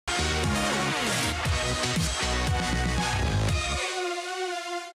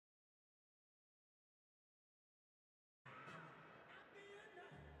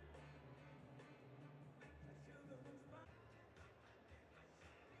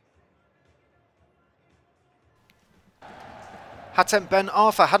Hatem Ben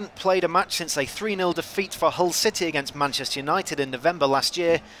Arfa hadn't played a match since a 3-0 defeat for Hull City against Manchester United in November last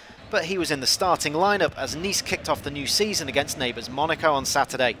year, but he was in the starting lineup as Nice kicked off the new season against neighbours Monaco on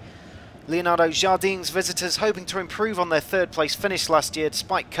Saturday. Leonardo Jardin's visitors hoping to improve on their third-place finish last year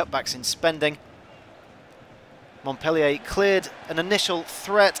despite cutbacks in spending. Montpellier cleared an initial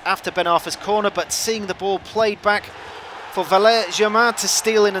threat after Ben Arfa's corner, but seeing the ball played back for Valère GERMAIN to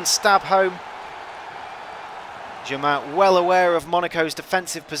steal in and stab home. GERMAIN well aware of Monaco's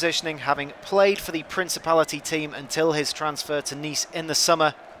defensive positioning, having played for the Principality team until his transfer to Nice in the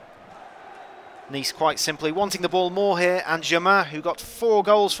summer. Nice quite simply wanting the ball more here, and GERMAIN, who got 4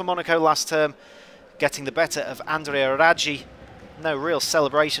 goals for Monaco last term, getting the better of Andrea Raggi. No real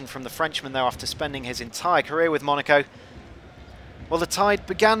celebration from the Frenchman though after spending his entire career with Monaco. Well, the tide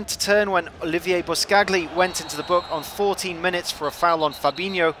began to turn when Olivier BOSCAGLI went into the book on 14 minutes for a foul on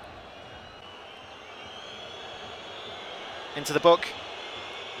FABINHO. Into the book.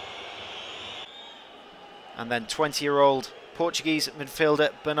 And then 20-year-old Portuguese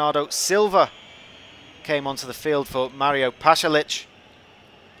midfielder Bernardo Silva came onto the field for Mario Pasalic.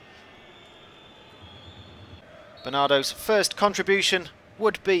 Bernardo's first contribution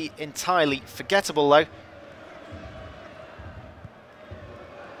would be entirely forgettable though.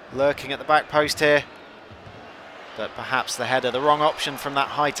 Lurking at the back post here, but perhaps the header the wrong option from that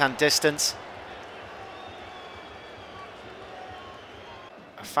height and distance.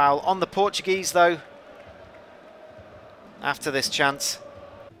 A foul on the Portuguese though, after this chance.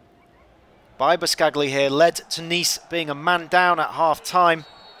 By BOSCAGLI here, led to Nice being a man down at half-time.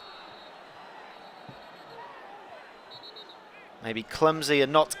 Maybe clumsy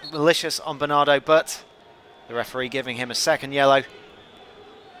and not malicious on Bernardo, but the referee giving him a second yellow.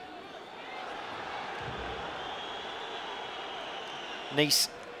 Nice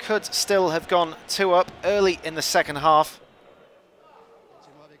could still have gone 2 up early in the second half.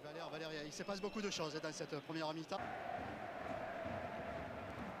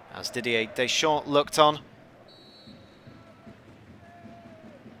 As Didier Deschamps looked on.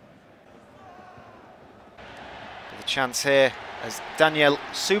 With a chance here as Danijel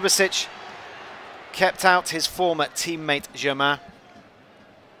SUBASIC kept out his former teammate GERMAIN.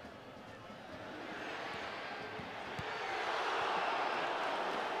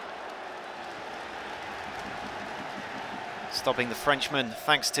 Stopping the Frenchman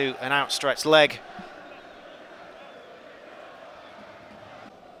thanks to an outstretched leg.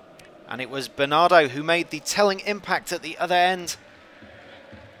 And it was Bernardo who made the telling impact at the other end,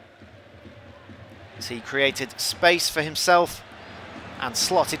 as he created space for himself and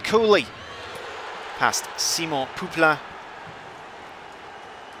slotted coolly past Simon POUPLIN.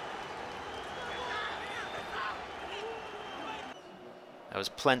 There was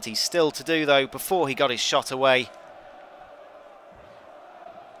plenty still to do though before he got his shot away.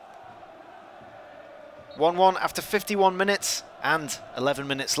 1-1 after 51 minutes, and 11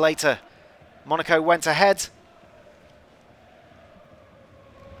 minutes later, Monaco went ahead.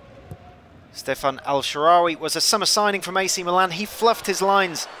 Stefan El-Shaarawy was a summer signing from AC Milan. He fluffed his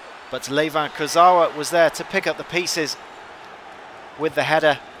lines, but Layvin KURZAWA was there to pick up the pieces with the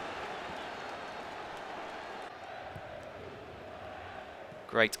header.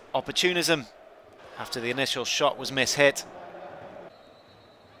 Great opportunism after the initial shot was mishit.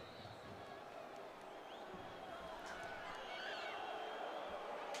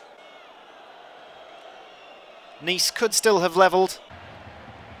 Nice could still have levelled.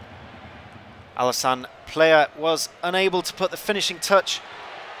 Alassane PLEA was unable to put the finishing touch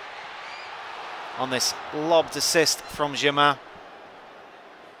on this lobbed assist from GERMAIN.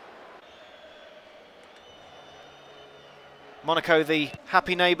 Monaco the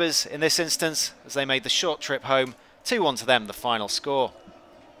happy neighbours in this instance as they made the short trip home. 2-1 to them, the final score.